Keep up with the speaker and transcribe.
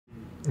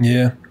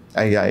Yeah.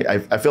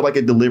 I feel like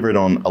it delivered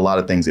on a lot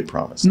of things it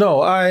promised.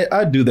 No,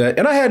 I do that.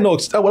 And I had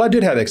I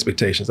did have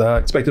expectations. I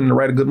expected him to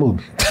write a good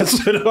movie.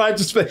 That's what I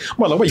just, I'm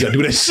like, why you gotta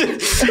do that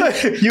shit?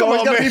 You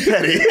always gotta be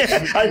petty.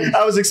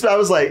 I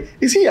was like,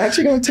 is he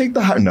actually gonna take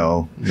the high?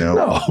 No,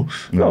 never.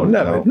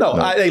 No.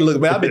 Hey,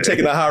 look, man, I've been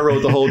taking the high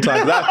road the whole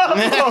time.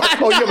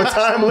 Oh, you have a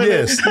time limit?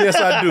 Yes,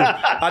 I do.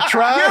 I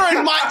try.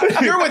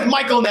 You're with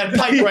Michael in that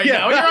pipe right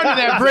now. You're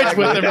under that bridge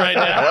with him right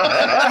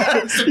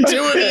now. It's the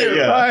two of you.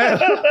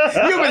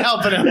 Yeah. You've been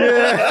helping him. Yeah,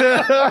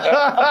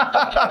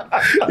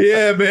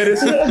 yeah, man.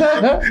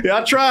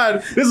 I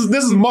tried. This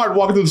is Martin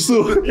walking through the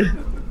sewer.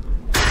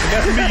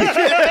 That's me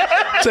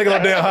taking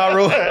on down high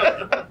road.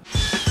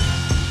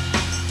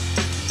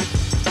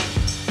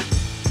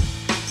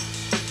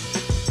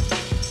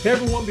 Hey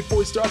everyone, before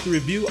we start the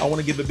review, I want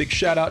to give a big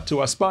shout out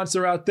to our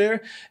sponsor out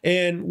there.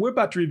 And we're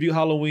about to review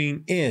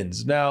Halloween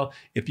Ends. Now,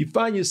 if you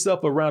find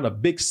yourself around a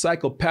big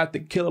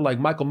psychopathic killer like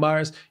Michael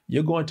Myers,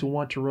 you're going to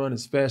want to run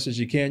as fast as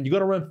you can. You're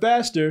going to run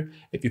faster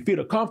if your feet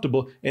are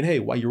comfortable. And hey,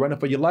 while you're running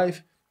for your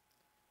life,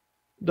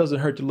 it doesn't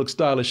hurt to look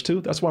stylish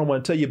too. That's why I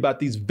want to tell you about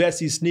these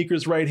Vessi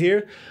sneakers right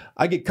here.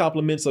 I get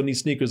compliments on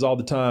these sneakers all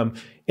the time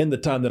in the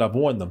time that I've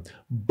worn them.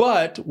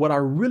 But what I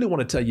really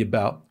want to tell you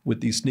about with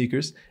these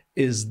sneakers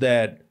is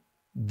that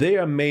they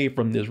are made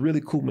from this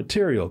really cool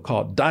material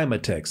called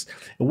Dymatex.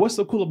 And what's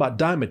so cool about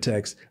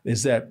Dymatex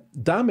is that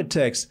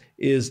Dymatex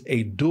is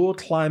a dual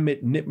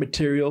climate knit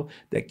material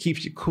that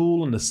keeps you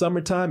cool in the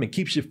summertime and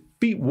keeps your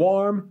feet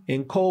warm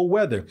in cold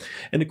weather.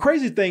 And the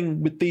crazy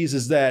thing with these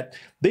is that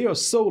they are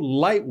so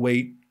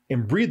lightweight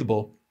and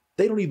breathable,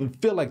 they don't even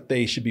feel like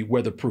they should be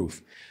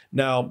weatherproof.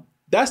 Now,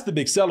 that's the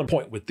big selling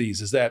point with these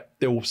is that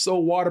they're so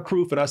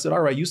waterproof. And I said,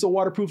 all right, you're so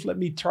waterproof, let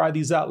me try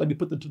these out. Let me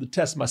put them to the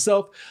test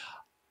myself.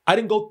 I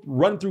didn't go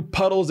run through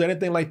puddles or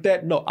anything like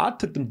that. No, I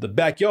took them to the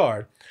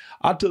backyard.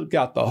 I took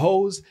out the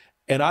hose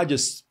and I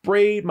just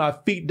sprayed my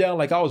feet down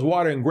like I was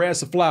watering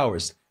grass or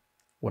flowers.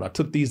 When I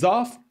took these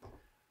off,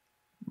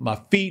 my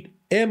feet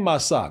and my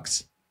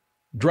socks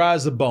dry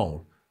as a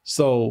bone.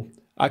 So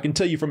I can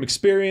tell you from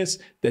experience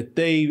that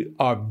they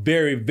are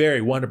very, very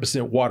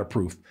 100%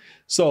 waterproof.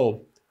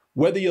 So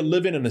whether you're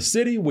living in a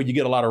city where you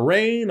get a lot of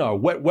rain or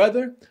wet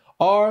weather,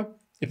 or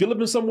if you're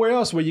living somewhere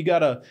else where you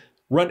gotta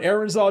run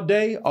errands all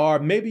day, or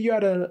maybe you're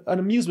at an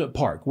amusement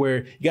park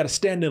where you got to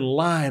stand in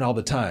line all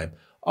the time,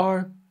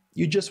 or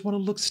you just want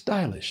to look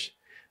stylish.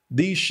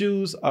 These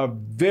shoes are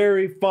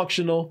very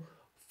functional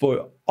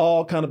for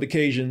all kind of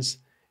occasions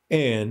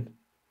and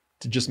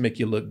to just make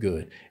you look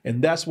good.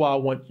 And that's why I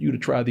want you to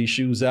try these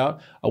shoes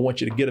out. I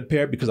want you to get a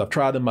pair because I've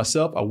tried them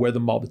myself. I wear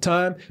them all the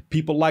time.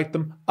 People like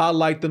them. I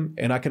like them.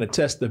 And I can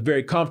attest they're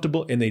very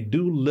comfortable and they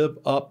do live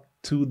up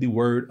to the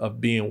word of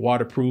being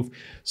waterproof.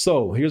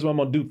 So here's what I'm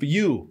going to do for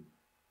you.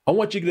 I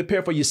want you to get a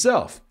pair for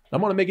yourself. I'm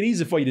going to make it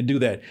easy for you to do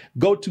that.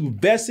 Go to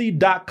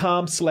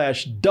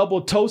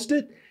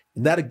Vessi.com/doubletoasted,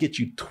 and that'll get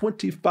you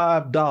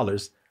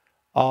 $25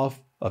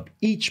 off of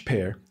each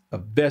pair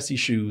of Vessi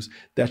shoes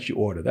that you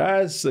order.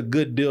 That's a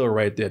good deal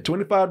right there.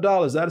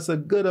 $25, that's a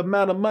good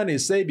amount of money.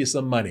 Save you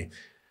some money.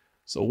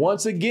 So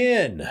once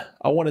again,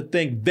 I want to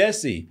thank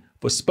Vessi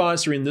for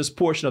sponsoring this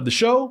portion of the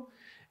show.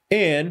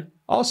 And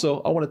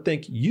also, I want to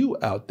thank you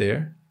out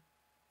there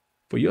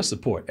for your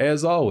support.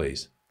 As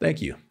always,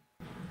 thank you.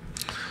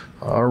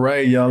 All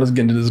right, y'all, let's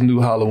get into this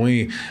new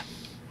Halloween.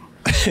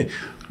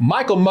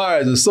 Michael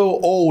Myers is so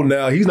old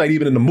now, he's not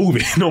even in the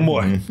movie no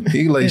more.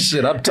 He's like,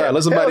 shit, I'm tired.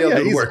 Let somebody else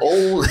do the work.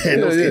 He's old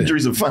and those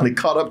injuries have finally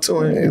caught up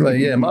to him. He's like,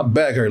 yeah, my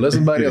back hurt. Let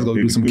somebody else go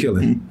do some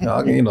killing.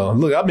 You know,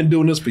 look, I've been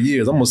doing this for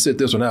years. I'm going to sit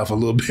this one out for a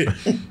little bit.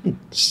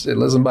 Shit,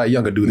 let somebody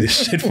younger do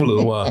this shit for a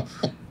little while.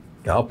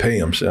 I'll pay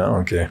him, shit, I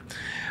don't care.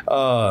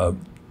 You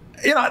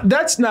know,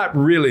 that's not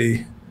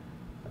really,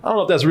 I don't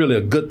know if that's really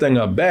a good thing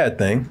or a bad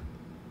thing.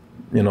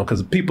 You know,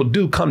 because people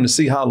do come to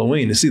see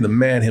Halloween, to see the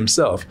man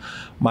himself,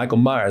 Michael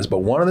Myers. But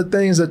one of the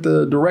things that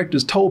the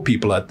directors told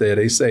people out there,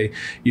 they say,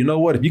 you know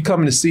what, if you're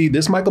coming to see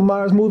this Michael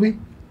Myers movie,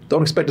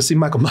 don't expect to see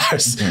Michael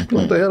Myers.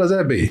 What the hell does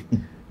that be?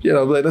 You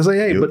know, they say,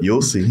 hey, but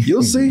you'll see.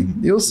 You'll see.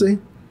 You'll see.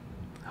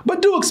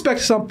 But do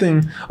expect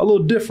something a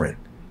little different.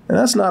 And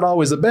that's not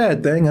always a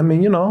bad thing. I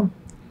mean, you know,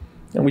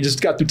 and we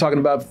just got through talking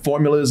about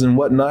formulas and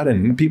whatnot,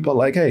 and people are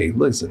like, hey,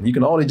 listen, you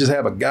can only just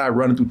have a guy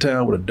running through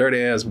town with a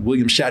dirty ass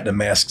William Shatner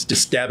mask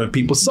just stabbing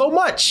people so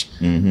much.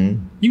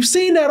 You've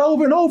seen that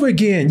over and over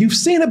again. You've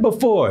seen it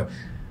before.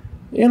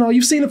 You know,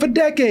 you've seen it for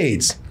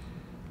decades.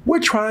 We're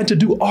trying to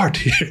do art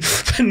here.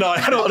 No,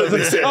 I don't know if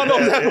it's I'm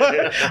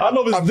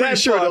pretty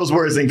sure those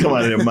words didn't come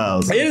out of their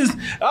mouths. It is,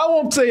 I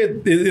won't say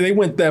they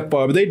went that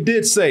far, but they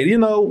did say, you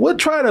know, we're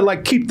trying to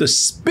like keep the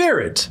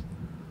spirit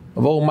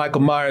of old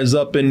Michael Myers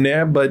up in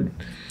there, but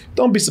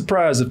don't be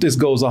surprised if this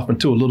goes off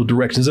into a little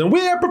directions. And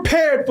we are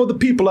prepared for the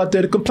people out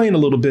there to complain a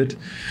little bit.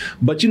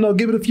 But, you know,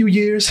 give it a few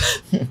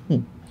years.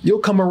 You'll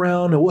come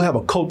around and we'll have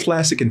a cult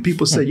classic and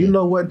people say, you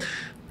know what?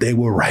 They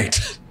were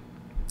right.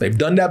 They've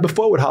done that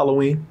before with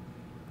Halloween.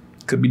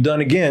 Could be done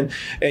again.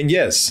 And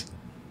yes,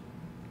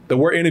 there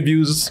were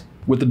interviews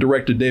with the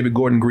director, David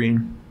Gordon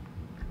Green,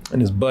 and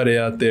his buddy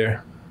out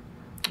there,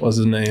 what's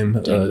his name?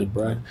 Danny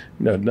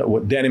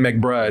McBride. Danny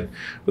McBride.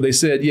 But they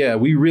said, yeah,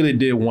 we really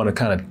did want to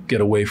kind of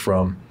get away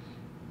from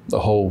the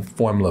whole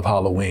formula of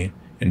Halloween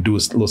and do a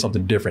little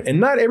something different. And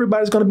not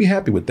everybody's going to be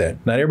happy with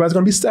that. Not everybody's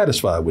going to be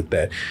satisfied with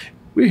that.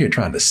 We're here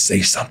trying to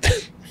say something.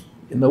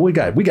 You know, we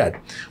got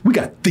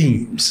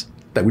themes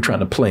that we're trying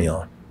to play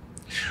on.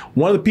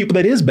 One of the people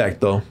that is back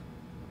though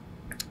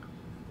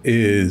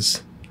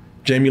is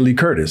Jamie Lee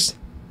Curtis.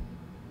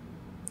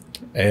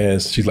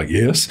 As she's like,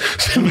 yes,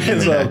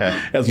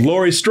 as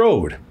Laurie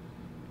Strode.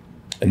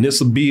 And this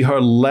will be her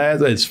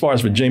last, as far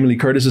as for Jamie Lee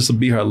Curtis, this will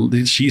be her,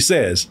 she's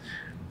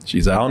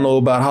I don't know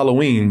about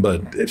Halloween,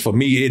 but for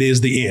me, it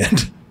is the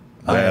end.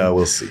 Yeah,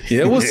 we'll see.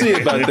 Yeah, we'll see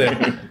about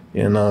that.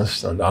 You know,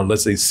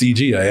 let's say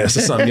CG, I asked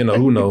or something, you know,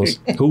 who knows?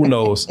 Who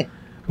knows?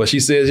 But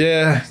she says,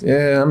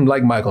 yeah, I'm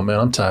like Michael, man,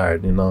 I'm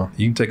tired, you know.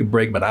 You can take a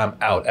break, but I'm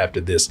out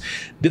after this.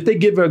 Did they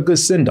give her a good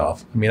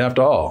send-off? I mean,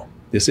 after all,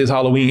 this is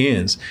Halloween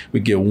Ends. We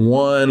get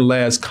one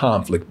last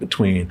conflict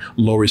between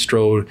Laurie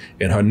Strode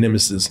and her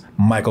nemesis,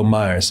 Michael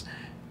Myers.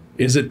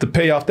 Is it the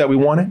payoff that we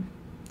wanted?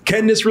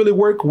 Can this really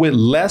work with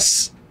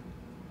less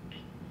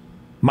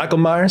Michael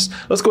Myers?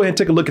 Let's go ahead and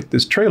take a look at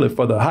this trailer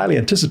for the highly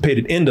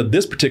anticipated end of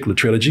this particular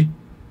trilogy,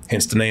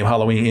 hence the name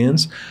Halloween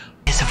Ends.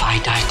 As if I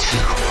die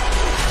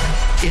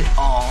too, it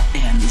all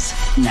ends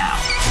now.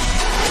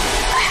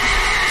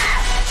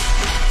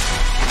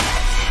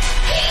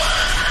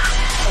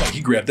 He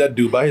grabbed that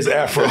dude by his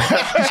afro. I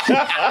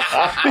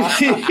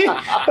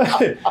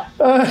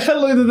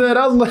looked at that.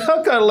 I was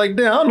kind of like,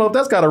 damn, I don't know if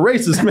that's kind of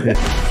racist, man.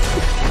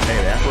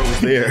 Hey, the afro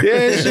was there.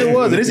 Yeah, it sure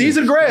was. It's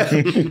easy to grab.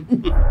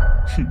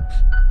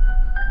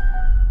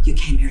 You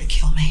came here to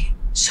kill me,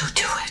 so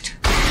do it.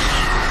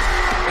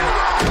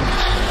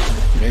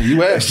 Man,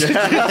 you asked.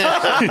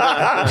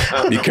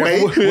 Be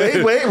careful.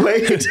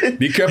 Wait.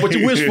 Be careful what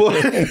you wish for.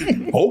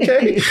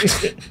 Okay.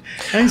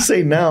 I ain't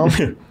say now.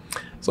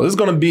 So this is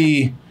going to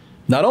be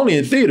not only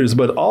in theaters,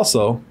 but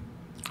also,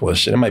 well,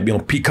 shit, it might be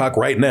on Peacock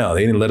right now.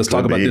 They didn't let us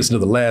talk about this until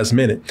the last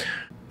minute.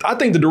 I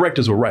think the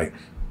directors were right.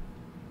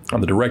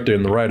 The director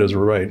and the writers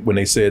were right when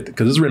they said,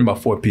 because it's written by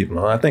 4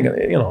 people. I think,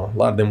 you know, a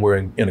lot of them were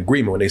in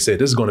agreement when they said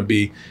this is going to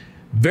be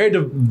very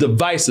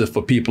divisive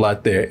for people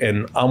out there.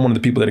 And I'm one of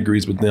the people that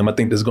agrees with them. I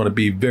think this is going to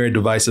be very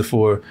divisive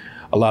for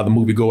a lot of the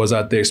moviegoers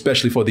out there,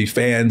 especially for the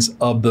fans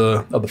of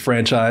the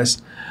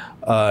franchise.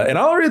 And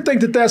I don't really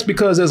think that that's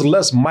because there's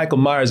less Michael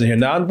Myers in here.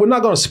 Now, we're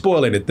not going to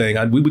spoil anything.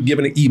 We were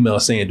given an email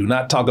saying, do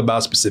not talk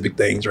about specific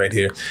things right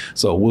here.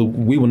 So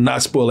we will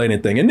not spoil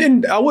anything. And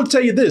then I will tell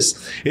you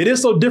this. It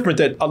is so different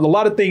that a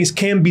lot of things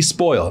can be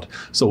spoiled.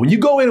 So when you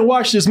go in and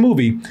watch this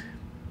movie,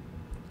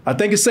 I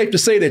think it's safe to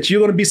say that you're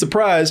going to be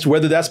surprised,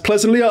 whether that's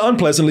pleasantly or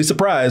unpleasantly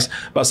surprised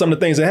by some of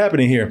the things that are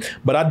happening here.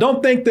 But I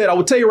don't think that, I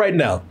will tell you right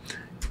now,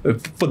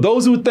 for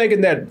those who are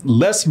thinking that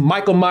less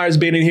Michael Myers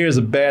being in here is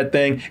a bad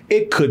thing,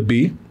 it could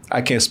be.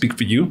 I can't speak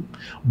for you,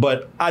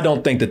 but I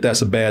don't think that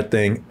that's a bad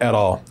thing at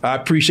all. I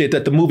appreciate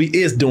that the movie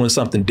is doing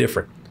something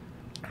different.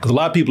 Because a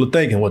lot of people are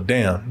thinking, well,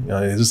 damn,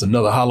 is this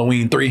another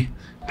Halloween 3?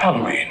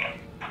 Halloween.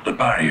 The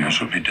barriers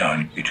will be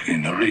down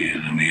between the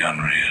real and the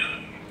unreal.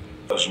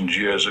 Thousands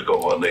years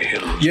ago on the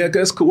hills. Yeah,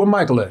 that's cool. Where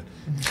Michael at?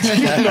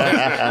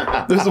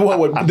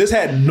 This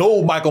had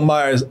no Michael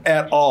Myers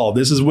at all.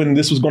 This is when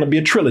this was going to be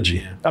a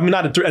trilogy. I mean,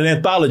 not an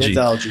anthology.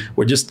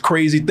 Where just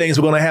crazy things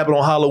were going to happen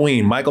on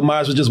Halloween. Michael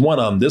Myers was just one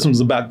of them. This one was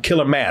about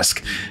Killer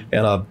Mask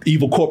and an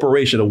evil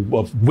corporation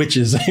of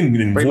witches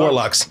and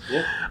warlocks.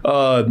 Yeah.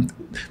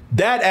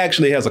 That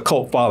actually has a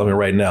cult following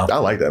right now. I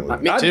like that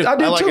movie. Me too. I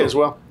like it as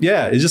well.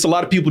 Yeah, it's just a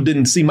lot of people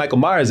didn't see Michael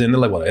Myers in.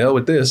 They're like, well, the hell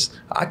with this.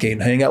 I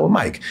can't hang out with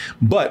Mike.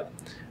 But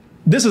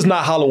this is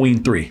not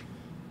Halloween 3.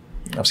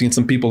 I've seen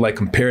some people like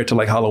compare it to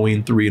like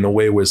Halloween 3 in a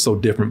way where it's so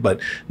different, but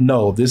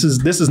no, this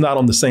is not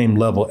on the same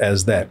level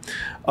as that.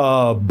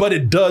 But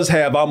it does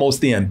have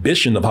almost the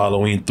ambition of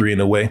Halloween 3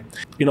 in a way.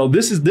 You know,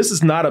 this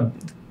is not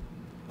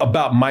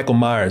about Michael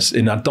Myers,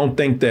 and I don't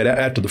think that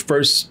after the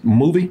first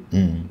movie,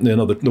 you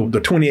know, the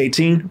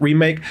 2018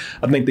 remake,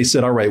 I think they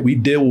said, all right, we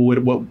deal with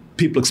what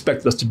people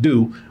expected us to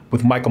do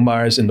with Michael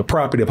Myers and the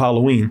property of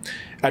Halloween.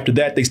 After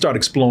that, they start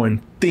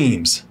exploring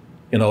themes.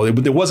 You know,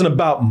 it wasn't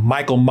about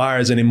Michael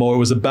Myers anymore. It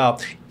was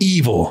about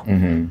evil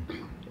and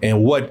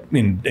what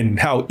and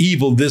how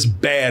evil this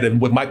bad and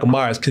what Michael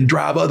Myers can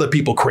drive other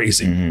people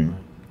crazy.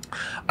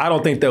 I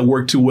don't think that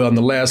worked too well in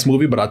the last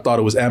movie, but I thought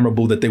it was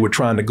admirable that they were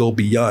trying to go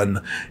beyond,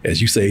 as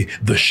you say,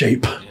 the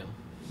shape.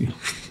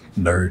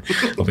 Nerd.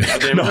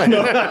 No.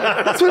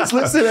 That's what it's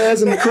listed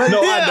as in the credits.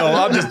 No, I know.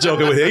 I'm just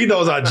joking with him. He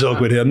knows I joke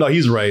with him. No,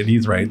 he's right.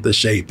 He's right. The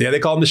shape. Yeah, they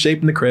call him the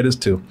shape in the credits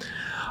too.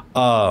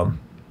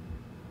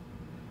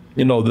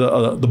 You know,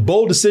 the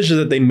bold decisions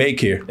that they make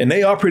here, and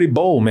they are pretty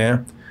bold,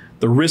 man.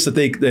 The risks that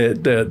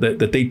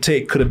they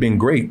take could have been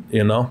great,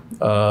 you know,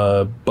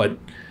 but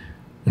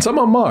and some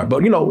of them are.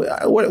 But you know,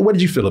 what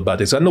did you feel about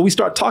this? I know we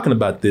start talking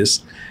about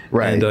this,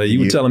 right? And you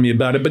were telling me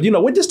about it, but you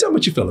know, just tell me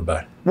what you feel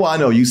about it. Well, I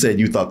know you said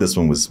you thought this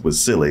one was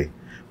silly,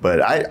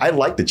 but I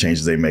like the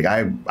changes they make.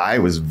 I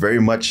was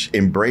very much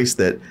embraced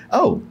that.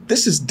 Oh,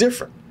 this is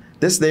different.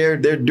 they're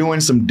doing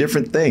some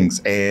different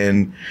things,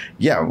 and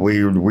yeah,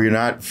 we're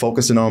not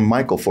focusing on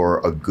Michael for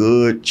a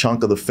good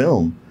chunk of the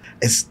film.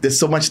 There's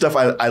so much stuff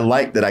I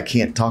like that I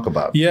can't talk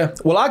about. Yeah,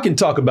 well, I can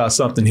talk about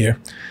something here.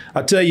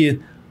 I tell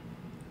you,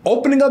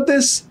 opening of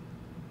this,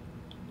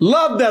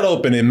 love that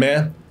opening,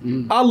 man.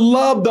 I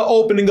love the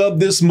opening of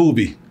this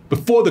movie.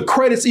 Before the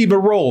credits even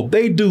roll,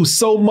 they do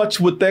so much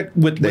with that.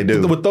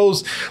 With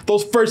those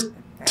first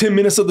 10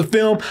 minutes of the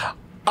film,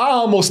 I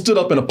almost stood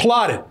up and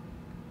applauded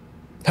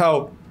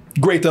how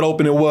great that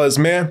opening was,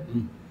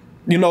 man.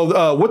 You know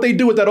what they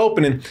do with that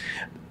opening,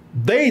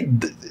 they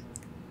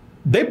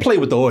play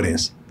with the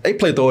audience. They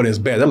play with the audience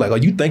bad. They're like, "Oh,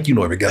 you think you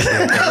know every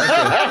goddamn thing?" All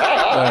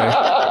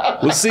right.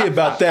 We'll see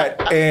about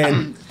that.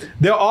 And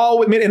they're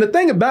all, man. And the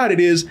thing about it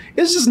is,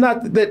 it's just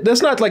not that.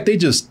 That's not like they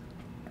just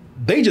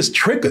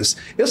trick us.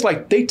 It's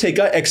like they take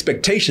our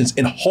expectations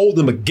and hold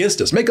them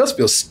against us, make us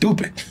feel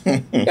stupid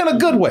in a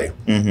good way.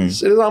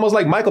 It's almost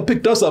like Michael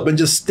picked us up and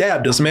just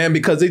stabbed us, man,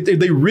 because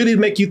they really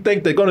make you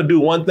think they're going to do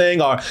one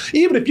thing, or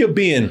even if you're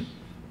being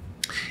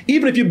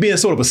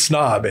sort of a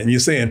snob and you're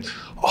saying,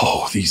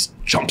 "Oh, these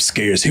jump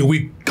scares, here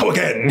we go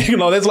again." You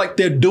know, that's like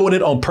they're doing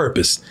it on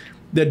purpose.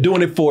 They're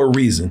doing it for a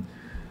reason.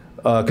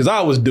 Because I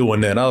was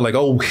doing that. I was like,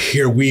 "Oh,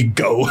 here we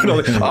go." And I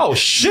was like, "Oh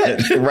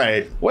shit!"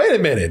 Right. Wait a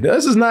minute.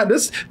 This is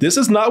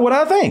not what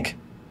I think.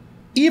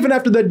 Even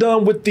after they're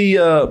done with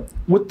the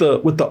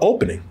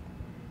opening,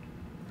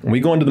 when we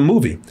go into the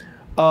movie,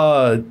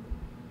 I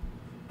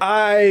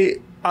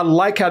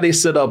like how they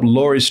set up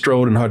Laurie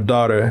Strode and her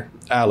daughter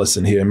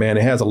Allison here, man.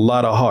 It has a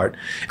lot of heart.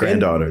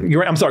 Granddaughter.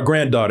 I'm sorry,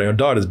 granddaughter. Her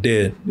daughter's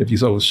dead. If you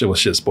saw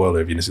shit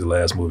spoiler if you didn't see the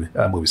last movie.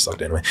 That movie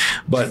sucked anyway.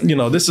 But you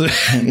know, this is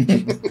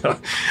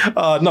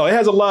no, it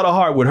has a lot of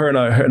heart with her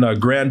and her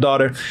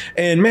granddaughter.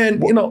 And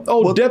man, you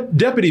know,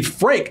 Deputy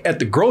Frank at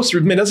the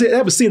grocery, man, I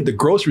have a scene at the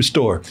grocery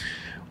store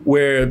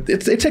where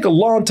they take a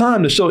long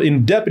time to show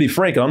in Deputy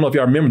Frank. I don't know if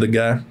y'all remember the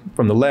guy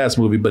from the last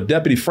movie, but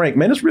Deputy Frank,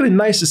 man, it's really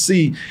nice to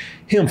see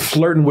him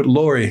flirting with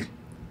Laurie.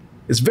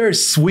 It's very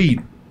sweet.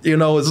 You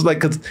know, it's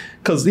like,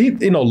 cause he,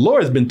 you know,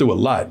 Laura's been through a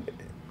lot.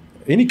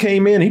 And he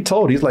came in,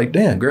 he's like,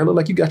 "Damn, girl, look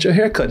like you got your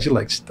hair cut." She's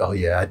like, "Oh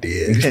yeah, I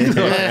did."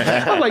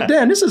 I'm like,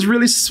 "Damn, this is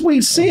really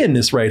sweet seeing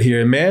this right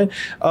here, man."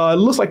 It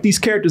looks like these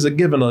characters are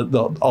given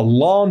a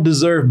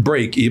long-deserved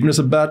break, even if it's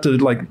about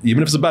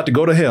to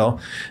go to hell.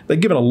 They're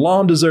given a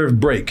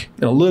long-deserved break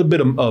and a little bit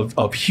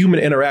of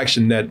human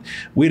interaction that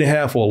we didn't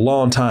have for a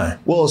long time.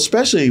 Well,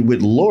 especially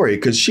with Laurie,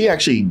 because she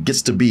actually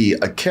gets to be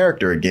a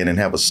character again and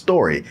have a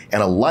story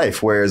and a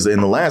life, whereas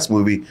in the last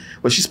movie,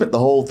 well, she spent the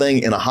whole thing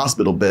in a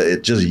hospital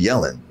bed just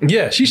yelling.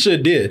 Yeah, she sure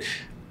did.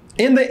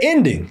 In the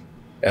ending,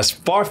 as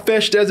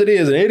far-fetched as it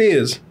is, and it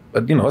is,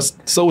 but you know,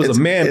 so is a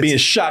man being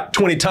shot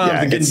 20 times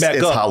and getting back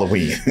up. It's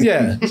Halloween.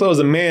 Yeah, so is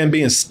a man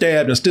being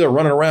stabbed and still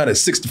running around at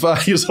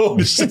 65 years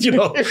old. You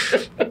know,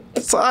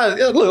 so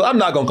look, I'm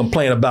not going to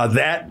complain about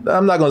that.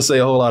 I'm not going to say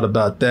a whole lot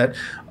about that.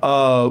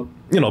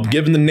 You know,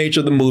 given the nature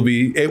of the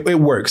movie,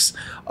 it works.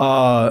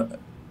 But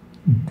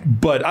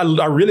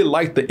I really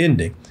like the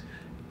ending.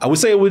 I would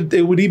say it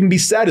would even be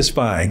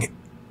satisfying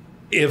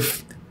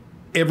if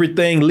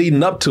everything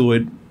leading up to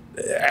it,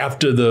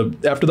 after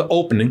the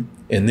opening,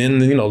 and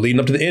then, you know, leading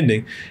up to the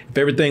ending, if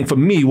everything for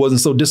me wasn't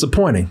so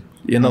disappointing,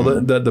 you know,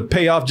 the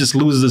payoff just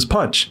loses its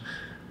punch.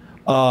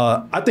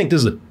 I think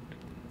this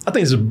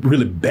is a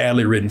really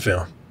badly written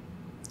film,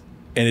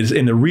 and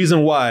the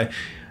reason why,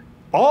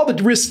 all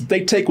the risks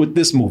they take with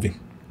this movie,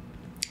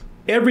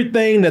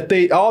 everything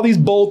all these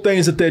bold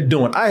things that they're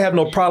doing, I have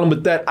no problem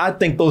with that. I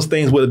think those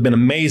things would have been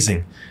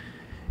amazing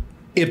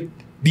if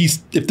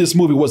this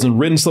movie wasn't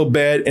written so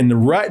bad. And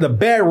the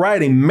bad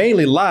writing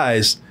mainly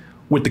lies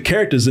with the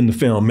characters in the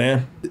film,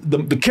 man.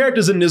 The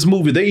characters in this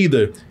movie, they're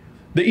either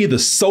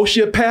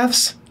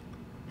sociopaths,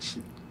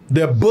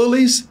 they're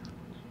bullies,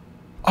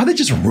 or they're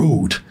just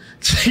rude.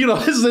 You know,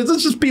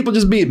 it's just people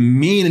just being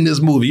mean in this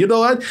movie. You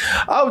know,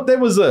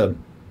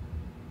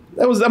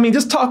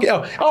 just talking,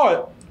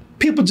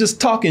 people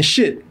just talking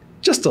shit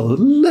just a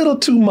little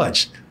too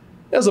much.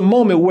 There's a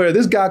moment where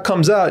this guy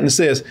comes out and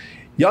says,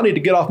 "Y'all need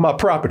to get off my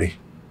property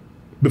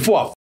before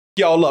I f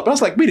y'all up." I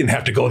was like, we didn't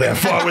have to go that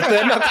far with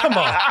that. Now, come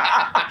on.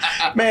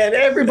 Man,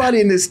 everybody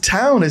in this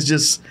town is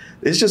just,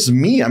 it's just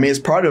me. I mean, it's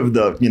part of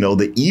the, you know,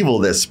 the evil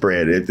that's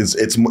spread.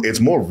 It's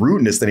more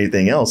rudeness than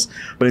anything else,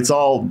 but it's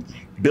all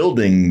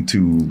building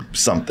to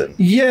something.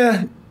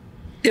 Yeah.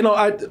 You know,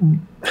 I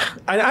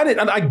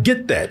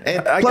get that.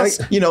 And plus,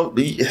 you know,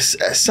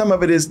 some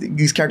of it is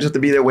these characters have to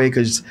be that way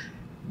because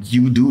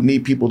you do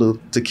need people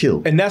to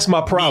kill. And that's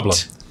my problem.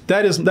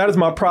 That is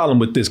my problem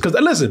with this. Because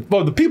listen,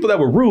 for the people that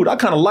were rude, I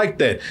kind of like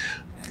that.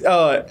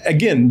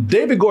 Again,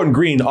 David Gordon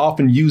Green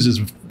often uses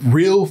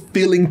real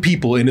feeling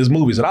people in his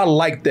movies. And I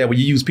like that when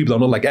you use people that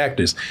don't look like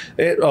actors.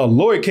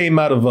 Lori came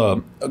out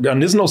of,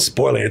 and there's no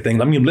spoiler or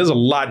anything. I mean, there's a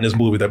lot in this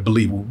movie that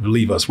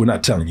believe us. We're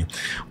not telling you.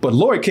 But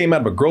Lori came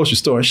out of a grocery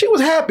store and she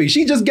was happy.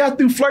 She just got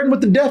through flirting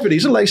with the deputy.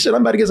 She's like, shit,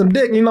 I'm about to get some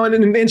dick, you know,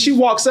 and she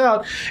walks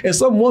out and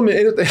some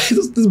woman,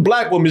 this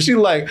black woman, she's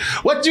like,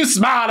 what you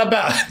smiling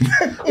about?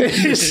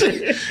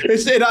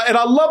 and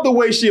I love the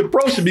way she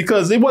approached it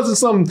because it wasn't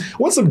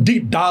some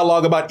deep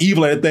dialogue about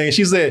evil or anything.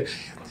 She said,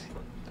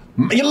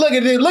 you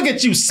look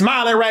at you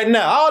smiling right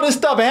now. All this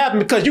stuff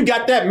happened because you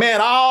got that man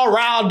all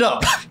riled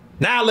up.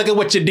 Now look at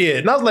what you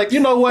did. And I was like,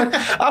 you know what?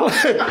 I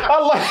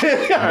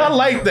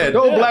like that. The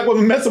old black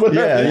woman messing with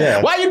her.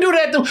 Yeah. Why you do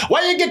that?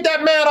 Why you get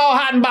that man all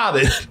hot and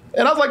bothered?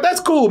 And I was like,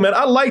 that's cool, man.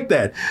 I like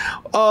that.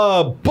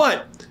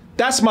 But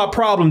that's my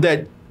problem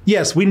that,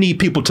 yes, we need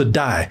people to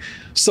die.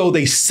 So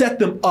they set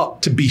them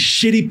up to be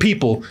shitty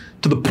people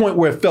to the point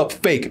where it felt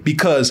fake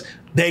because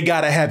they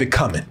got to have it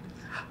coming.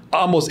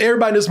 Almost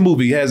everybody in this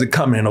movie has it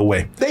coming in a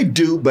way. They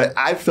do, but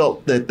I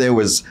felt that there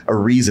was a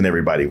reason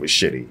everybody was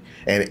shitty.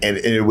 And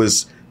it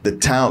was the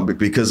town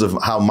because of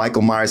how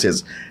Michael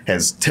Myers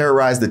has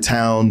terrorized the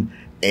town.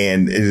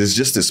 And it is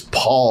just this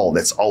pall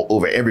that's all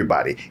over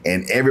everybody.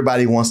 And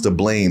everybody wants to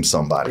blame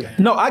somebody.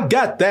 No, I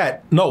got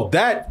that. No,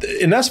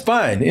 and that's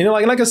fine. And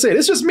like I said,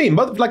 it's just me.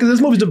 Like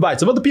this movie's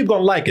divisive. Other people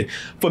don't like it.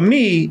 For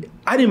me,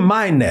 I didn't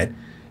mind that.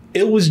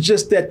 It was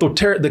just that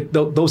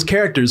those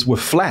characters were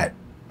flat.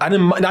 I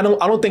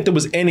don't think there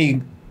was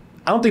any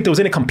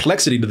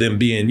complexity to them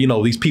being, you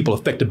know, these people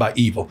affected by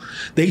evil.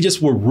 They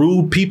just were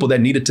rude people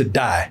that needed to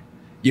die,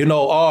 you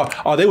know,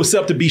 or they were set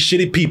up to be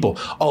shitty people.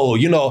 Oh,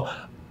 you know,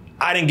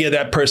 I didn't give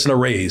that person a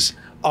raise.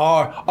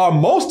 Or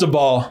most of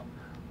all,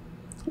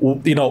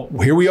 you know,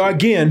 here we are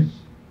again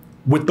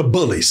with the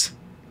bullies.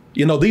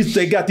 You know,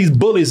 they got these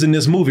bullies in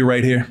this movie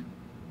right here.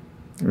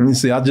 Let me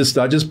see. I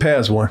just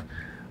passed one.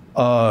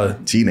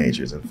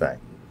 Teenagers, in fact.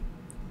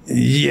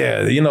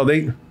 Yeah, you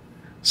know,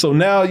 so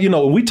now, you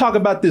know, we talk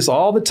about this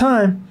all the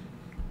time,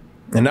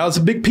 and now it's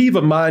a big peeve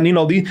of mine, you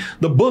know,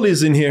 the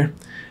bullies in here.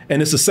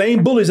 And it's the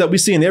same bullies that we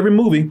see in every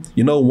movie.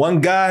 You know, one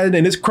guy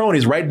and his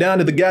cronies, right down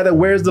to the guy that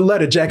wears the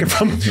leather jacket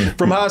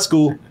from high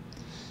school,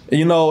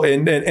 you know,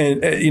 and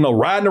you know,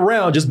 riding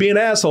around just being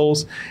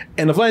assholes.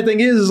 And the funny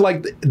thing is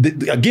like,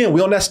 again,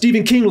 we're on that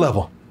Stephen King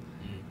level.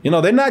 You know,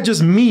 they're not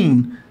just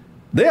mean,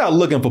 they are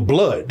looking for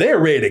blood. They're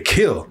ready to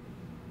kill.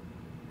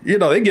 You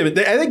know, I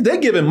think they're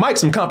giving Mike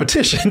some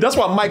competition. That's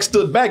why Mike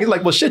stood back. He's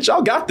like, well, shit,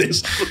 y'all got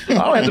this. I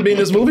don't have to be in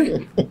this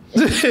movie.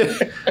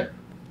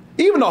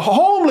 Even the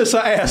homeless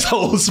are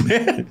assholes,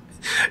 man.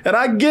 And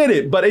I get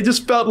it, but it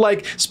just felt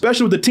like,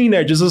 especially with the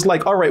teenagers, it's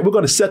like, all right, we're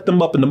going to set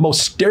them up in the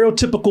most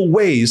stereotypical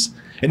ways.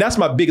 And that's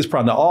my biggest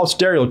problem. They're all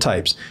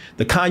stereotypes.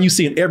 The kind you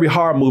see in every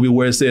horror movie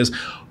where it says,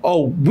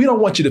 oh, we don't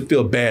want you to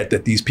feel bad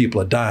that these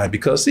people are dying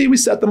because, see, we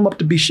set them up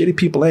to be shitty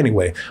people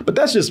anyway. But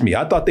that's just me.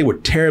 I thought they were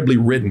terribly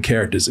written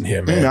characters in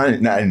here, man.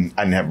 I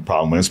didn't have a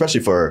problem with it,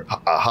 especially for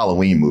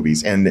Halloween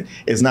movies. And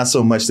it's not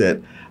so much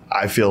that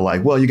I feel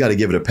like, well, you got to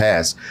give it a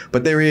pass.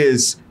 But there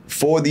is,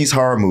 for these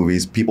horror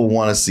movies, people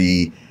want to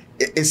see,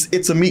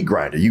 it's a meat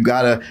grinder. You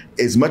gotta,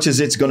 as much as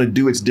it's gonna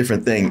do its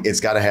different thing, it's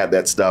gotta have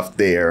that stuff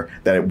there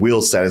that it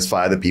will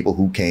satisfy the people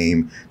who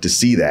came to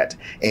see that.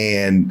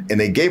 And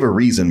they gave a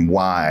reason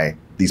why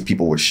these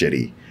people were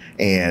shitty.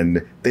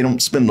 And they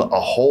don't spend a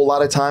whole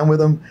lot of time with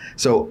them.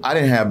 So I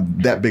didn't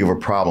have that big of a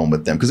problem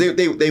with them because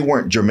they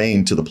weren't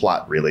germane to the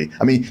plot, really.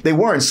 I mean, they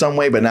were in some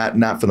way, but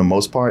not for the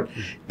most part.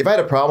 If I had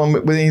a problem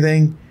with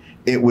anything,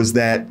 it was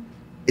that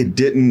it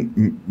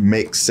didn't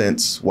make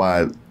sense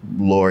why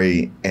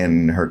Lori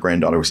and her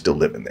granddaughter were still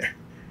living there.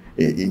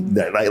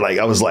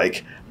 I was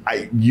like,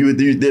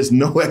 there's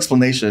no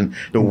explanation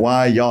to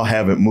why y'all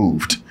haven't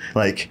moved.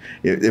 Like,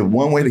 if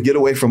one way to get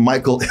away from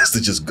Michael is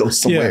to just go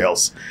somewhere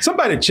else.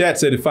 Somebody in chat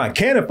said it fine.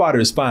 Cannon Fodder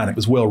is fine. It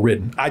was well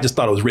written. I just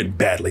thought it was written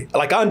badly.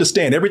 Like, I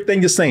understand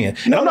everything you're saying.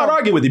 And I'm not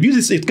arguing with you.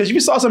 Because if you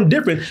saw something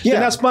different, then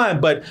that's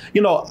fine. But,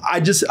 you know, I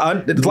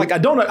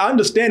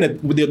understand that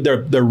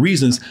with their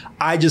reasons.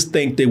 I just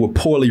think they were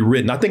poorly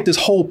written. I think this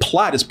whole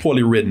plot is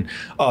poorly written.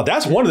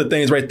 That's one of the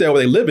things right there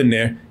where they live in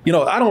there. You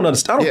know, I don't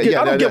understand.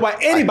 I don't get why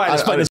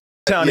anybody's fighting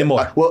town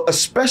anymore. Well,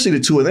 especially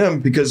the two of them,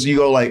 because you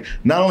go like,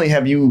 not only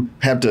have you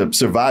had to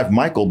survive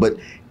Michael, but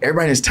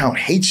everybody in this town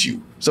hates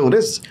you. So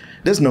there's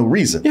no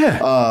reason.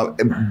 Yeah.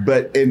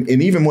 But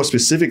even more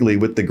specifically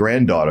with the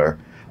granddaughter,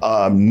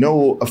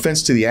 no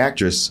offense to the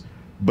actress,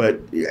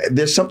 but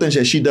there's something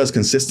that she does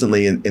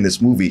consistently in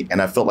this movie,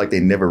 and I felt like they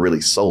never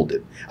really sold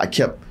it. I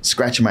kept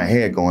scratching my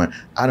head going,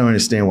 I don't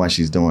understand why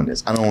she's doing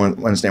this. I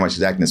don't understand why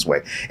she's acting this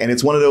way. And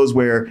it's one of those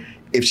where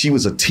if she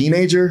was a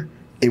teenager,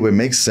 it would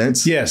make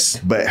sense. Yes.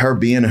 But her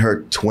being in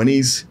her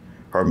 20s,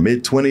 her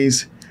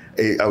mid-20s,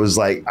 I was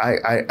like,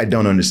 I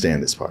don't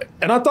understand this part.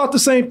 And I thought the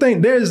same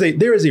thing. There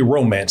is a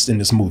romance in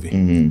this movie,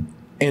 and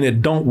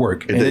it don't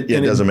work. It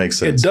doesn't make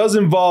sense. It does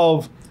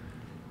involve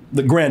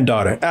the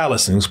granddaughter,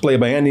 Allison, who's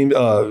played by Andy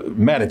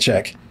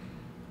Matichak.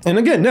 And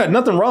again,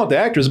 nothing wrong with the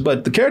actress,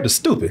 but the character's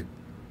stupid.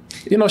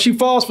 You know, she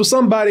falls for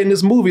somebody in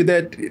this movie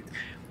that,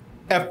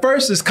 at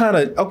first it's kind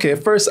of, okay,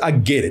 at first I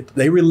get it.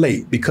 They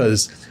relate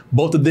because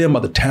both of them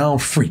are the town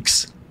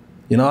freaks.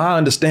 You know, I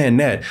understand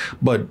that.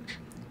 But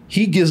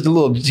he starts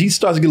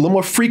to get a little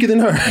more freaky than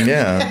her.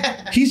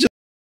 Yeah. He's just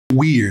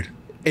weird.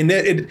 And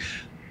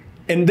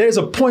there's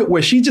a point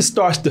where she just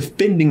starts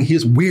defending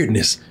his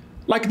weirdness.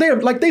 Like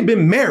they've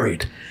been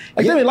married.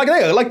 They've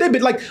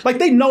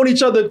known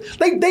each other.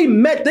 They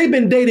met, they've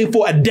been dating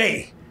for a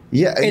day.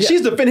 Yeah. And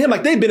she's defending him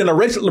like they've been in a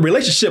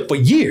relationship for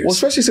years. Well,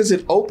 especially since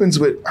it opens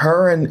with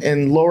her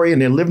and Lori,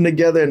 and they're living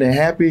together and they're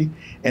happy.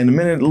 And the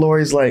minute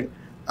Lori's like,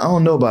 I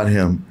don't know about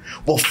him.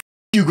 Well,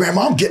 you,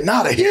 Grandma, I'm getting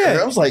out of here.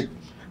 Yeah. I was like,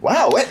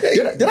 wow,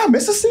 did I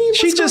miss a scene?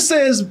 She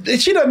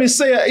doesn't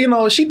say, you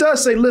know, she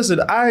does say, listen,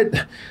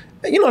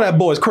 you know that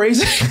boy's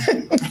crazy.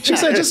 She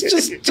said,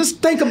 just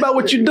think about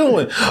what you're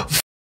doing.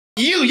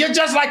 You're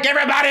just like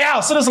everybody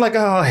else. And it's like,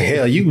 oh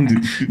hell, you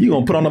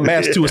gonna put on a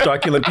mask too and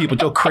start killing people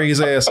with your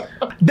crazy ass.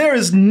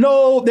 There's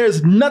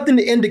nothing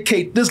to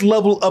indicate this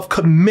level of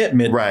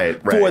commitment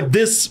for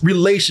this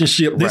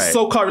relationship. This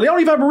so-called, they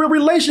don't even have a real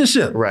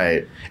relationship.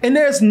 Right. And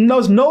there's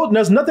nothing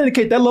to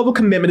indicate that level of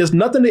commitment. There's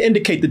nothing to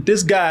indicate that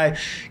this guy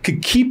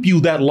could keep you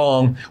that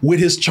long with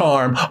his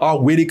charm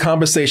or witty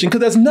conversation,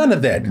 because there's none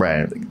of that.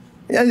 Right.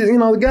 You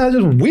know, the guy's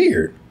just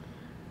weird.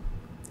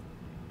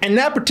 And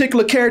that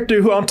particular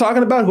character who I'm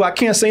talking about, who I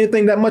can't say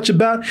anything that much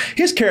about,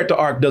 his character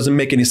arc doesn't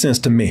make any sense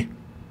to me.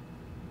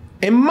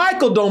 And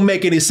Michael don't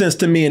make any sense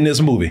to me in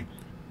this movie.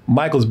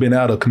 Michael's been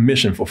out of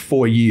commission for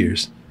 4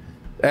 years.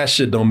 That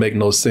shit don't make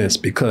no sense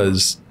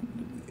because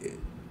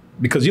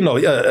you know,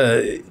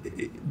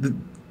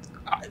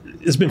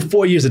 it's been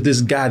 4 years that this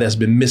guy that's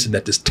been missing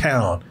that this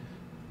town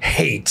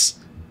hates.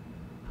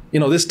 You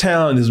know, this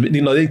town is,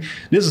 you know,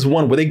 this is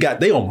one where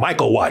they on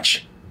Michael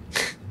watch.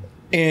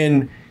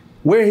 And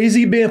where has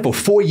he been for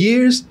 4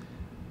 years?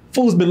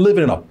 Fool's been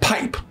living in a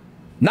pipe.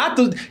 Not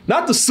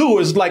the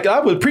sewers. Like, I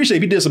would appreciate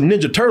if he did some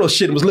Ninja Turtle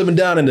shit and was living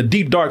down in the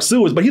deep, dark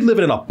sewers, but he's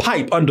living in a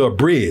pipe under a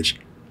bridge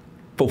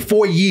for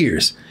 4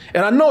 years.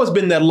 And I know it's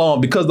been that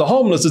long because the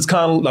homeless is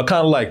kind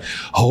of like,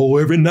 oh,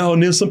 every now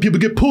and then some people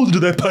get pulled into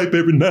that pipe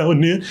every now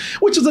and then,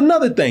 which is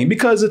another thing,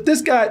 because if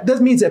this guy,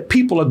 that means that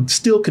people are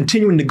still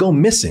continuing to go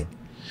missing.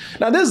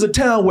 Now, this is a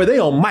town where they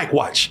on Mike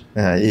watch.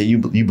 You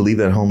believe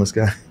that homeless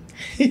guy?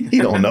 He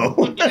don't know.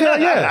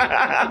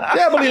 Yeah,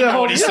 I believe that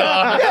homeless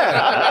guy.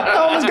 Yeah,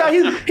 homeless guy.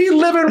 He's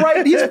living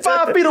right. He's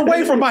 5 feet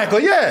away from Michael.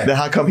 Yeah. Then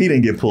how come he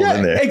didn't get pulled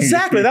in there?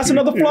 Exactly. That's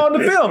another flaw in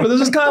the film. Because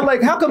it's just kind of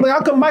like, how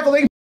come Michael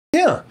ain't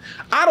him?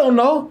 I don't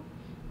know.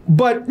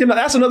 But you know,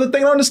 that's another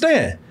thing I don't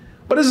understand.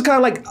 But this is kind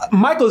of like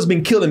Michael has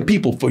been killing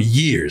people for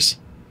years.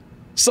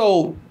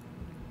 So,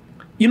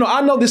 you know,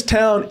 I know this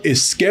town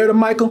is scared of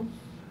Michael,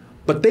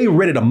 but they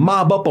ready to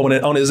mob up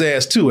on his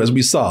ass too, as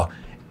we saw.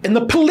 And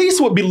the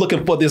police would be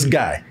looking for this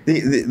guy.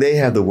 They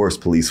have the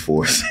worst police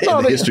force in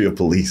the history of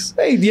police.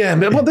 Yeah,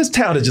 man. Well, this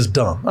town is just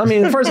dumb. I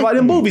mean, first of all,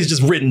 the movie's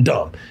just written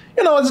dumb.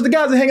 You know, it's the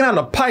guys that hanging out in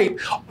a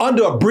pipe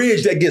under a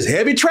bridge that gets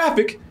heavy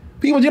traffic.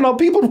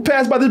 People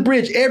pass by this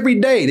bridge every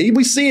day.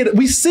 We see it.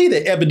 We see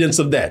the evidence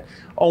of that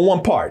on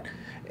one part.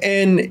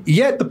 And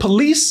yet the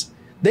police,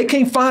 they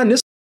can't find this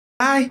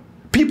guy.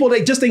 People,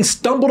 they just ain't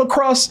stumbled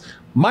across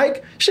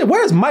Mike. Shit,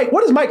 where's Mike?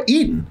 What is Mike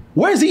eating?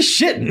 Where's he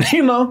shitting?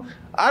 You know?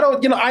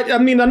 I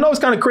mean, I know it's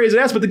kind of crazy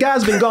to ask, but the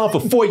guy's been gone for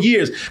 4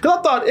 years. Because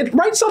I thought,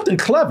 write something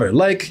clever.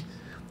 Like,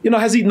 you know,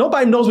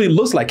 nobody knows what he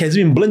looks like. Has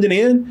he been blending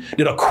in?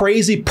 Did a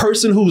crazy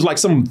person who's like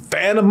some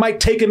fan of Mike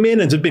take him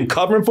in and just been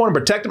covering for him,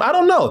 protect him? I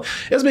don't know.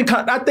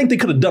 I think they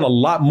could have done a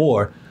lot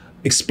more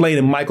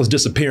explaining Michael's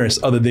disappearance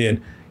other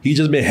than he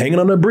just been hanging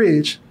on a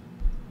bridge,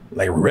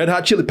 like Red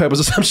Hot Chili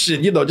Peppers or some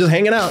shit, you know, just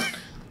hanging out.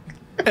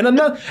 And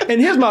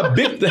here's my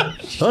big thing.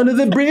 Under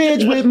the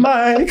bridge with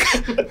Mike,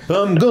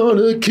 I'm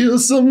gonna kill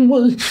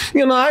someone.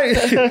 You know,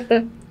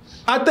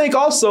 I think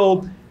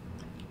also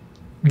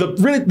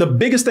the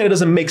biggest thing that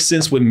doesn't make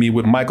sense with me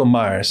with Michael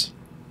Myers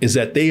is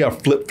that they are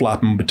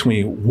flip-flopping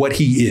between what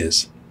he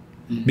is.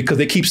 Because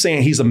they keep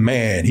saying he's a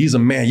man. He's a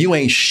man. You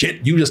ain't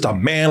shit. You just a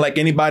man like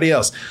anybody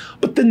else.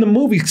 But then the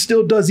movie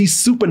still does these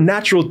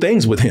supernatural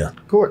things with him.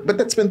 But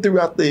that's been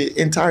throughout the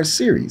entire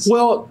series.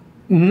 Well,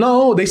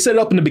 no, they set it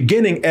up in the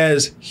beginning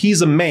as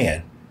he's a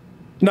man.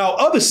 Now,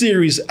 other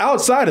series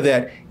outside of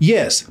that,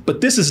 yes,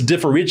 but this is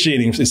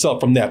differentiating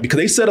itself from that because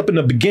they set up in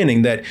the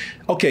beginning that,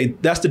 okay,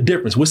 that's the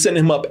difference. We're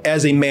setting him up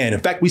as a man. In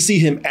fact, we see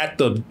him at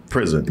the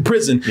prison,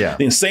 the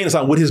insane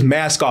asylum with his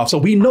mask off. So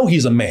we know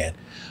he's a man.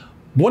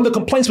 One of the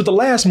complaints with the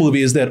last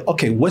movie is that,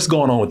 okay, what's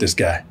going on with this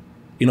guy?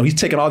 You know, he's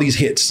taking all these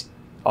hits.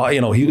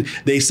 You know,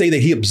 they say that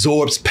he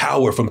absorbs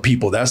power from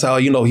people. That's how,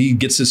 you know, he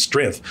gets his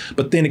strength.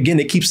 But then again,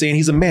 they keep saying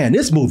he's a man.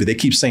 This movie, they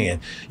keep saying,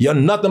 you're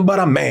nothing but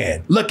a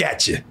man. Look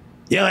at you.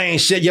 You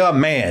ain't shit, you're a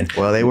man.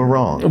 Well, they were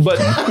wrong. But,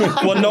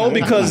 well, no,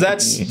 because that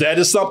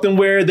is something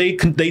where they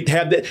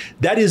have that.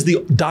 That is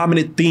the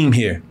dominant theme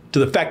here, to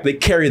the fact that they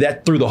carry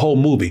that through the whole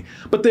movie.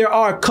 But there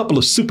are a couple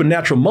of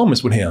supernatural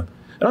moments with him.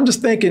 And I'm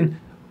just thinking,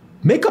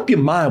 make up your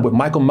mind with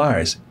Michael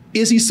Myers.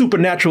 Is he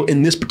supernatural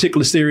in this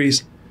particular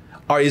series,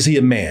 or is he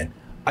a man?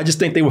 I just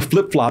think they were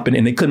flip-flopping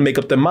and they couldn't make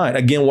up their mind.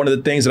 Again, one of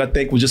the things that I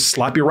think was just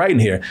sloppy writing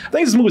here. I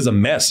think this movie's a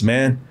mess,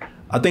 man.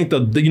 I think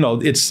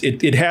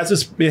it has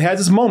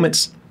its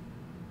moments,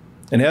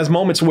 and it has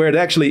moments where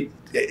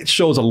it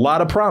shows a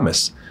lot of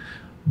promise.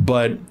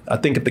 But I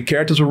think if the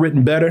characters were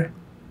written better,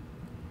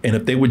 and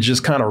if they were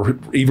just kind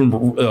of even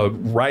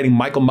writing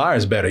Michael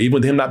Myers better, even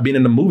with him not being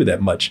in the movie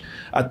that much,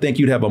 I think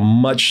you'd have a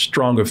much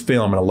stronger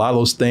film. And a lot of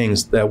those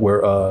things that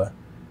were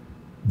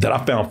that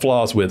I found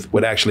flaws with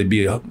would actually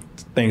be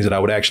things that I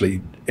would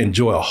actually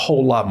enjoy a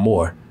whole lot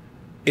more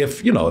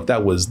if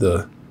that was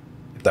the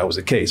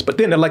case. But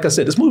then, like I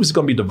said, this movie is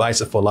going to be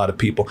divisive for a lot of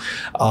people.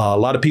 A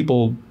lot of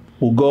people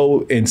will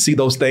go and see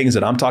those things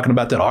that I'm talking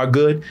about that are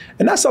good,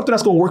 and that's something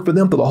that's going to work for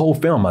them through the whole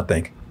film, I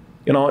think.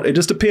 It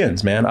just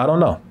depends, man. I don't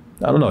know.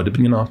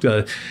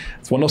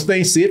 It's one of those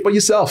things. See it for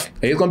yourself.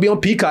 Hey, it's gonna be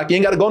on Peacock. You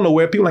ain't got to go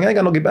nowhere. People are like, I ain't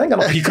got no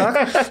Peacock.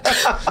 I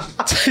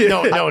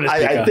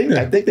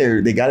think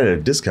they got it at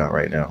a discount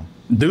right now.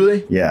 Do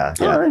they? Yeah.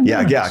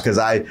 Because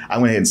I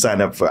went ahead and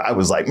signed up for. I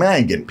was like, man, I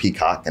ain't getting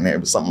Peacock, and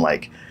it was something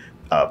like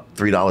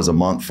 $3 a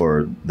month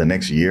for the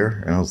next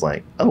year, and I was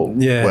like, oh,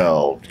 yeah.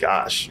 Well,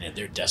 gosh, man,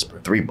 they're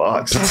desperate.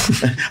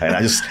 $3, and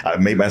I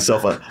made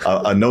myself a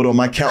note on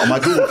my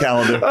Google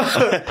Calendar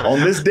on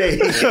this day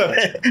to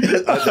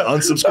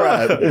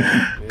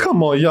unsubscribe.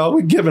 Come on, y'all, we're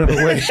giving it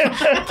away.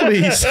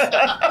 Please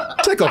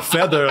take a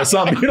feather or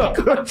something.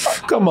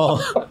 Come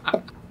on.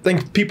 I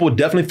think people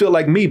definitely feel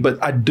like me,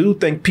 but I do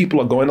think people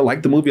are going to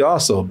like the movie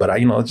also. But I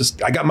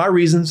got my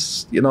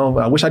reasons.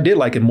 I wish I did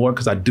like it more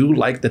because I do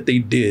like that they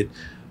did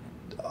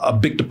a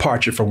big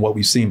departure from what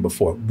we've seen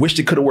before. Wish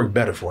it could have worked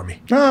better for me.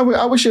 No,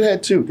 I wish it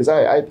had too, because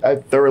I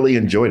thoroughly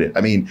enjoyed it.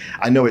 I mean,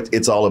 I know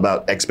it's all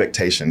about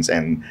expectations,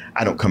 and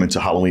I don't come into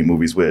Halloween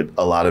movies with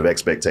a lot of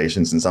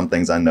expectations, and some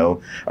things I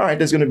know, all right,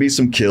 there's going to be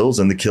some kills,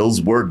 and the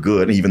kills were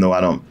good, even though I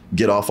don't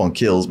get off on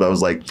kills, but I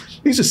was like,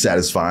 these are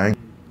satisfying.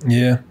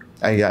 Yeah.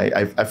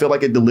 I feel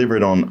like it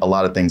delivered on a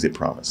lot of things it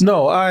promised.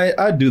 No,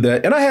 I do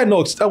that. And I had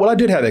I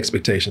did have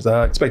expectations.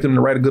 I expected him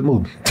to write a good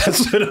movie.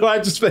 That's what I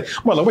just I'm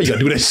like, why you gotta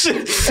do that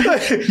shit?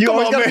 You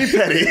always gotta be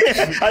petty.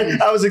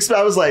 I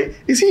was like,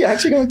 is he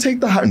actually gonna take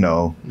the high?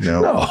 No,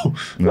 never.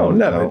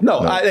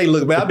 Hey,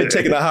 look, man, I've been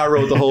taking the high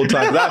road the whole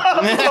time. You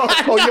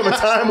have a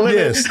time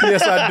limit?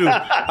 Yes, I do.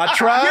 I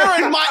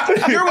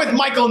try. You're with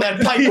Michael in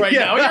that pipe right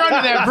now. You're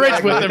under that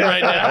bridge with him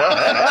right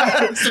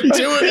now. It's the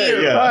two of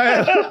you.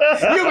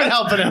 Yeah. You've been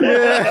helping him. Yeah,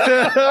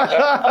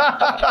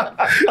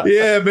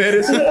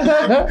 man.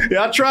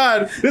 I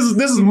tried. This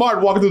is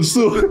Martin walking through the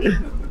sewer.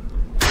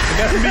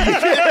 That's me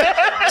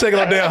taking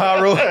on damn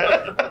high road.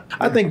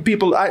 I think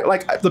people,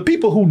 the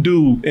people who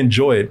do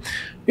enjoy it.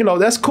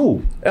 That's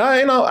cool.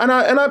 And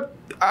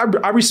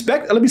I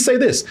respect. Let me say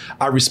this: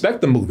 I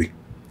respect the movie.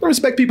 I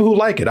respect people who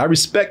like it. I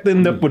respect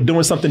them that we're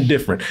doing something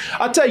different.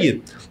 I'll tell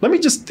you. Let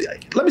me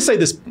say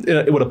this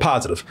with a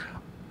positive.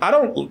 I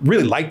don't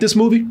really like this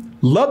movie.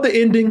 Love the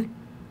ending.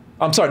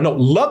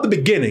 Love the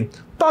beginning.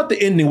 Thought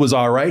the ending was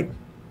all right.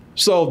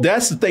 So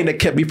that's the thing that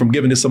kept me from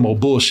giving this some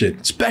old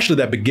bullshit, especially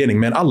that beginning,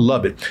 man. I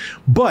love it.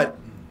 But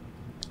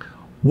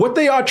what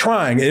they are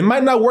trying, it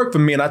might not work for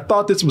me, and I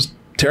thought this was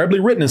terribly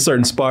written in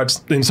certain parts,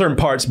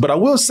 but I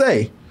will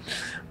say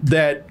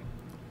that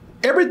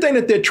everything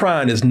that they're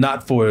trying is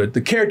not for,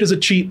 the characters are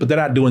cheap, but they're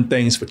not doing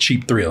things for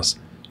cheap thrills.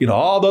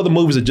 All the other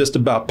movies are just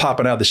about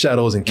popping out the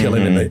shadows and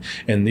killing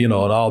and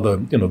all the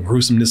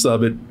gruesomeness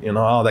of it,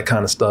 all that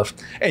kind of stuff,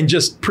 and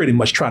just pretty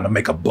much trying to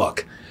make a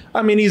buck.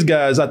 I mean, these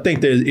guys, I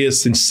think there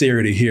is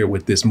sincerity here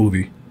with this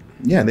movie.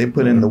 Yeah, they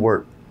put in the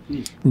work.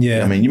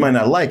 Yeah. I mean, you might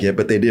not like it,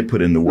 but they did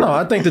put in the work. No,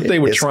 I think that they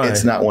were trying.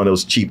 It's not one of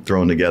those cheap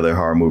thrown together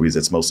horror movies.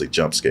 It's mostly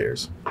jump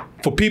scares.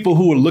 For people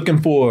who are looking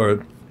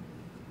for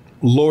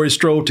Laurie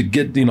Strode to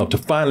get, to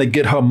finally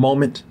get her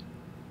moment,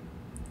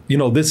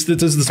 this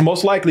is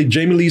most likely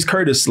Jamie Lee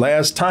Curtis'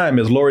 last time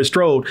as Laurie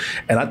Strode,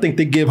 and I think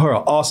they give her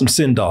an awesome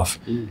send-off.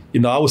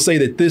 I would say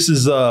that this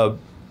is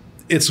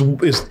it's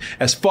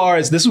as far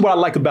as, this is what I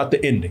like about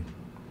the ending.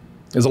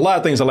 There's a lot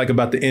of things I like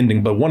about the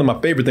ending, but one of my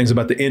favorite things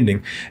about the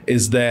ending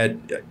is that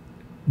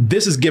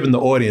this is giving the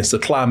audience the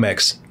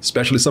climax,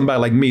 especially somebody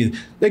like me.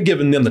 They're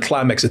giving them the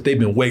climax that they've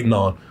been waiting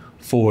on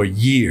for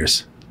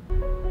years.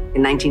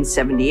 In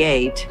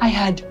 1978, I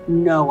had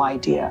no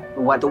idea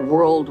what the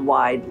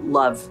worldwide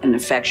love and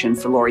affection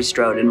for Laurie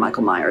Strode and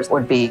Michael Myers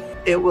would be.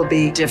 It will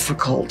be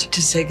difficult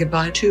to say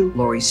goodbye to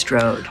Laurie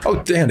Strode.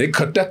 Oh, damn, they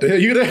cut that there.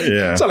 You there?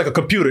 Yeah. Sound like a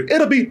computer.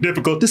 It'll be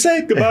difficult to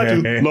say goodbye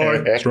to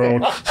Laurie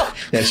Strode.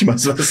 Yeah, she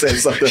must have said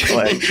something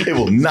like, it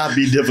will not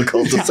be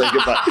difficult to say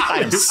goodbye.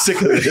 I am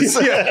sick of this.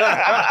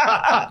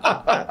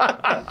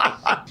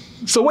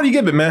 So what do you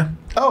give it, man?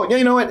 Oh, yeah,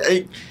 you know what?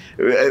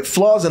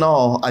 Flaws and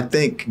all, I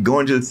think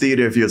going to the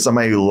theater, if you're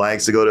somebody who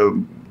likes to go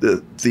to the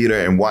theater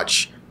and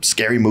watch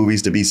scary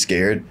movies to be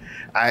scared,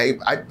 I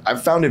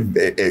found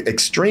it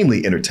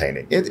extremely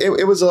entertaining.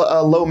 It was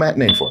a low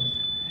matinee for me.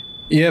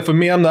 Yeah, for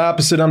me, I'm the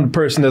opposite. I'm the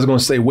person that's going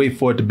to say, wait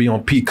for it to be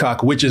on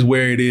Peacock, which is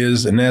where it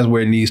is, and that's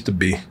where it needs to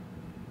be.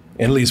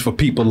 At least for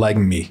people like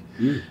me.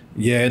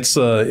 Yeah, it's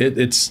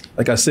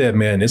like I said,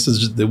 man,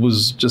 it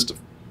was just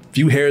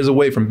few hairs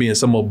away from being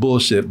some more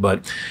bullshit.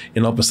 But,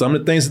 you know, for some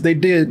of the things that they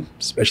did,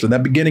 especially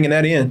that beginning and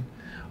that end,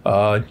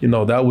 you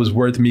know, that was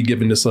worth me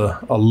giving this a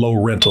low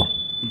rental.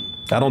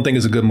 I don't think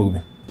it's a good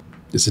movie.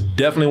 It's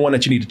definitely one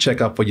that you need to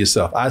check out for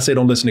yourself. I say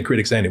don't listen to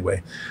critics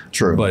anyway.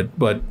 True.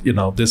 But you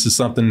know, this is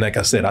something, like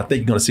I said, I think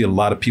you're going to see a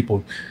lot of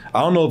people.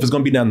 I don't know if it's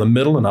going to be down the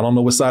middle, and I don't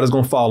know what side it's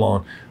going to fall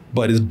on,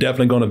 but it's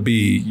definitely going to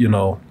be, you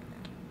know,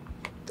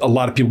 a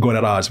lot of people going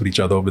at odds with each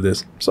other over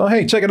this. So,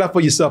 hey, check it out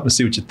for yourself and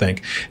see what you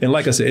think. And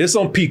like I said, it's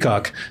on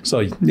Peacock. So,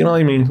 you know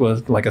what I mean?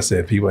 Well, like I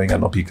said, people ain't got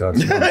no Peacock.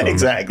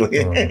 Exactly.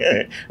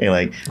 And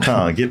like,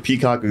 get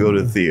Peacock and go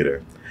to the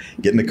theater.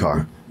 Get in the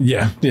car.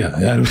 Yeah. They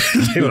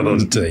don't know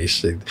to tell you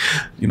shit.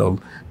 You know,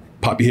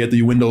 pop your head through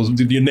your windows,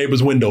 your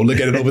neighbor's window, look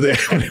at it over there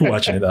when you're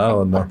watching it. I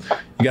don't know.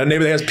 You got a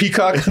neighbor that has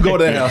Peacock? Go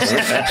to their house.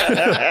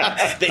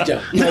 They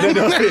don't. No, they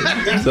don't.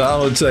 So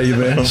I don't tell you,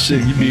 man.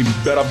 Shit, you'd be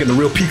better off getting a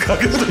real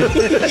Peacock instead.